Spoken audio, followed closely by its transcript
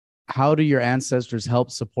how do your ancestors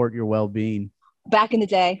help support your well-being? Back in the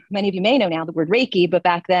day, many of you may know now the word Reiki, but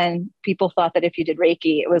back then people thought that if you did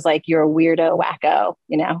Reiki, it was like you're a weirdo, wacko,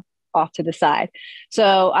 off to the side.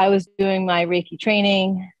 So I was doing my Reiki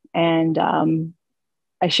training, and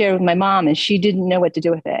I shared with my mom, and she didn't know what to do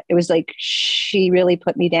with it. It was like she really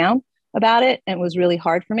put me down about it, and it was really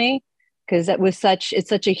hard for me because it's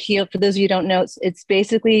such a heal. For those of you who don't know, it's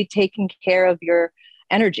basically taking care of your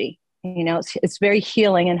energy. It's very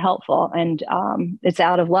healing and helpful, and it's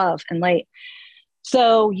out of love and light.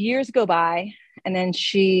 So years go by, and then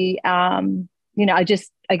she, I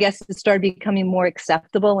guess it started becoming more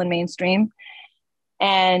acceptable and mainstream.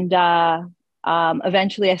 And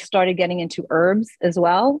eventually I started getting into herbs as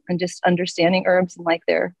well, and just understanding herbs and like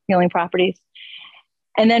their healing properties.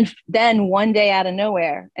 And then one day out of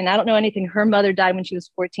nowhere, and I don't know anything, her mother died when she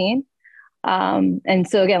was 14. And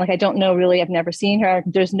so again, like, I don't know really, I've never seen her.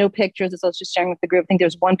 There's no pictures. So I was just sharing with the group. I think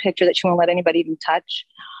there's one picture that she won't let anybody even touch.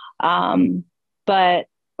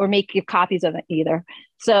 Or make you copies of it either.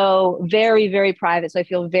 So very, very private. So I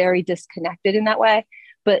feel very disconnected in that way.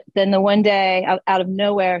 But then the one day out of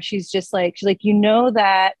nowhere, she's like,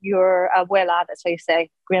 that your abuela, that's how you say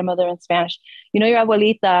grandmother in Spanish, your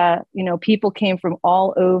abuelita, people came from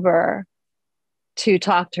all over to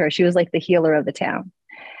talk to her. She was like the healer of the town.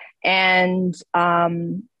 And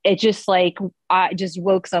it just I just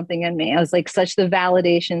woke something in me. I was like, such the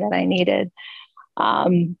validation that I needed.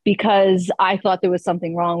 Because I thought there was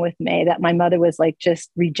something wrong with me, that my mother was like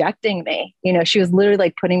just rejecting me. She was literally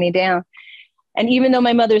like putting me down. And even though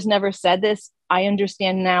my mother's never said this, I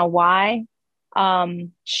understand now why.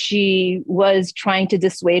 She was trying to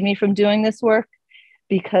dissuade me from doing this work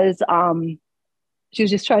because she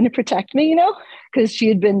was just trying to protect me, because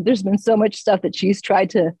there's been so much stuff that she's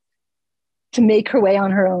tried to make her way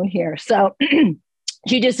on her own here. So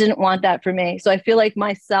she just didn't want that for me. So I feel like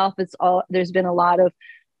myself, there's been a lot of,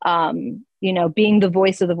 being the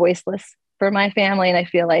voice of the voiceless for my family. And I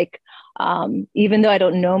feel like, even though I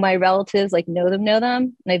don't know my relatives, like know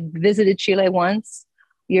them. And I visited Chile once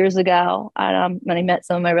years ago. And I met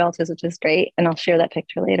some of my relatives, which is great. And I'll share that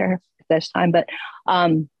picture later if there's time. But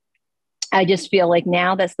I just feel like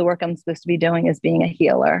now that's the work I'm supposed to be doing, is being a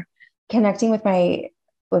healer. Connecting with my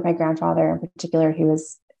grandfather in particular, who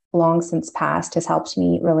was long since passed, has helped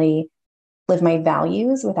me really live my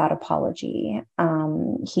values without apology.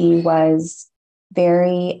 He was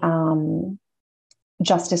very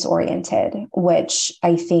justice oriented, which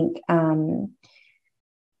I think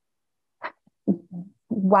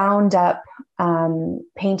wound up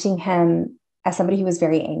painting him as somebody who was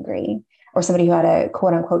very angry, or somebody who had a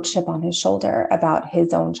quote unquote chip on his shoulder about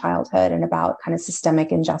his own childhood and about kind of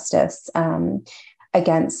systemic injustice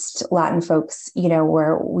against Latin folks,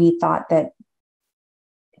 where we thought that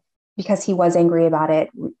because he was angry about it,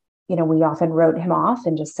 we often wrote him off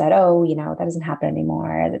and just said, oh, that doesn't happen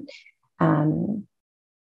anymore.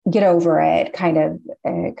 Get over it kind of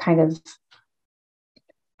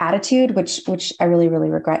attitude, which I really, really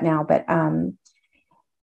regret now. But,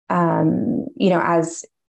 as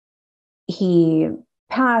he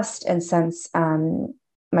passed, and since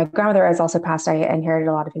my grandmother has also passed, I inherited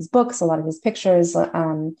a lot of his books, a lot of his pictures,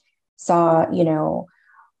 saw,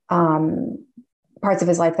 parts of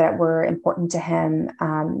his life that were important to him,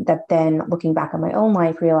 that then looking back on my own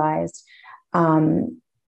life, realized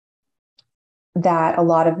that a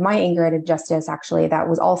lot of my anger and injustice, actually, that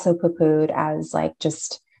was also poo-pooed as like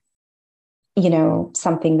just,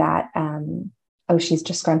 something that, oh, she's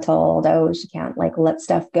disgruntled. Oh, she can't like let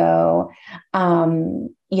stuff go.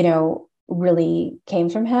 Really came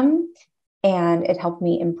from him, and it helped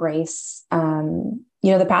me embrace,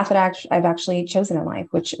 the path that I've actually chosen in life,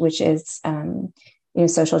 which is,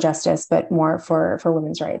 social justice, but more for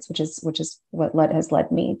women's rights, which is what has led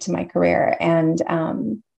me to my career. And,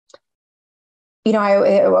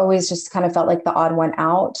 I always just kind of felt like the odd one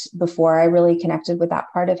out before I really connected with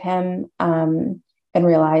that part of him, and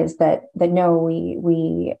realized that no,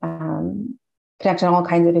 we connect on all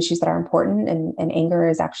kinds of issues that are important, and anger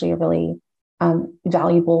is actually a really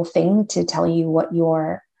valuable thing to tell you what's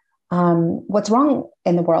wrong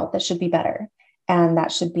in the world that should be better, and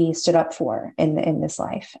that should be stood up for in this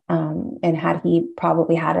life. And had he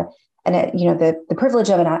probably had the privilege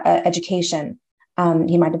of an education,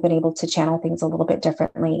 he might have been able to channel things a little bit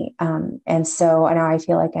differently. And so now I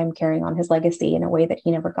feel like I'm carrying on his legacy in a way that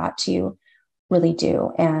he never got to really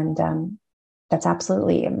do. And that's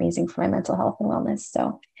absolutely amazing for my mental health and wellness.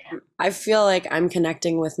 So I feel like I'm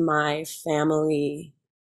connecting with my family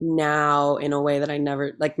now in a way that I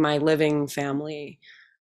never, like my living family,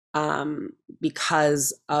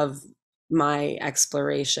 because of my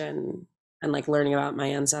exploration and like learning about my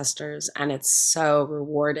ancestors, and it's so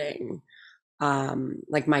rewarding.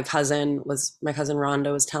 Like my cousin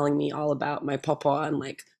Rhonda was telling me all about my papa, and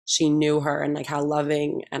like she knew her and like how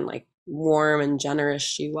loving and like warm and generous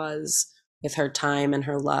she was with her time and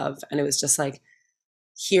her love. And it was just like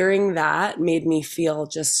hearing that made me feel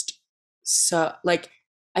just so like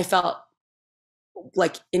I felt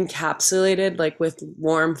like encapsulated like with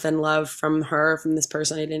warmth and love from her, from this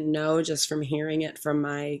person I didn't know, just from hearing it from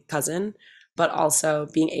my cousin, but also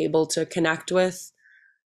being able to connect with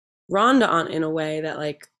Rhonda on in a way that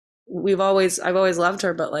like I've always loved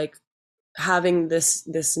her, but like having this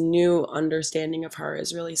new understanding of her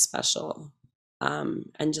is really special.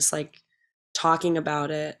 And just like talking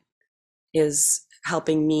about it is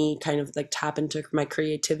helping me kind of like tap into my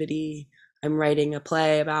creativity. I'm writing a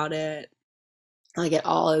play about it. Like it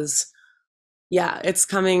all is, yeah, it's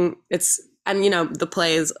coming. And you know, the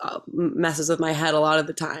play is messes with my head a lot of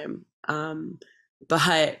the time.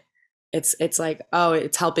 But it's like, oh,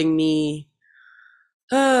 it's helping me.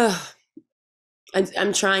 I'm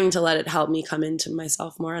trying to let it help me come into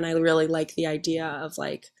myself more. And I really like the idea of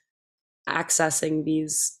like accessing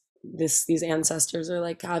these ancestors, or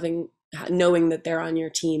like knowing that they're on your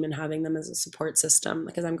team and having them as a support system,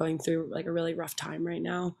 because I'm going through like a really rough time right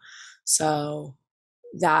now. So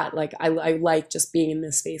that like I like just being in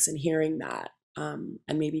this space and hearing that, and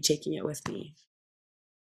maybe taking it with me.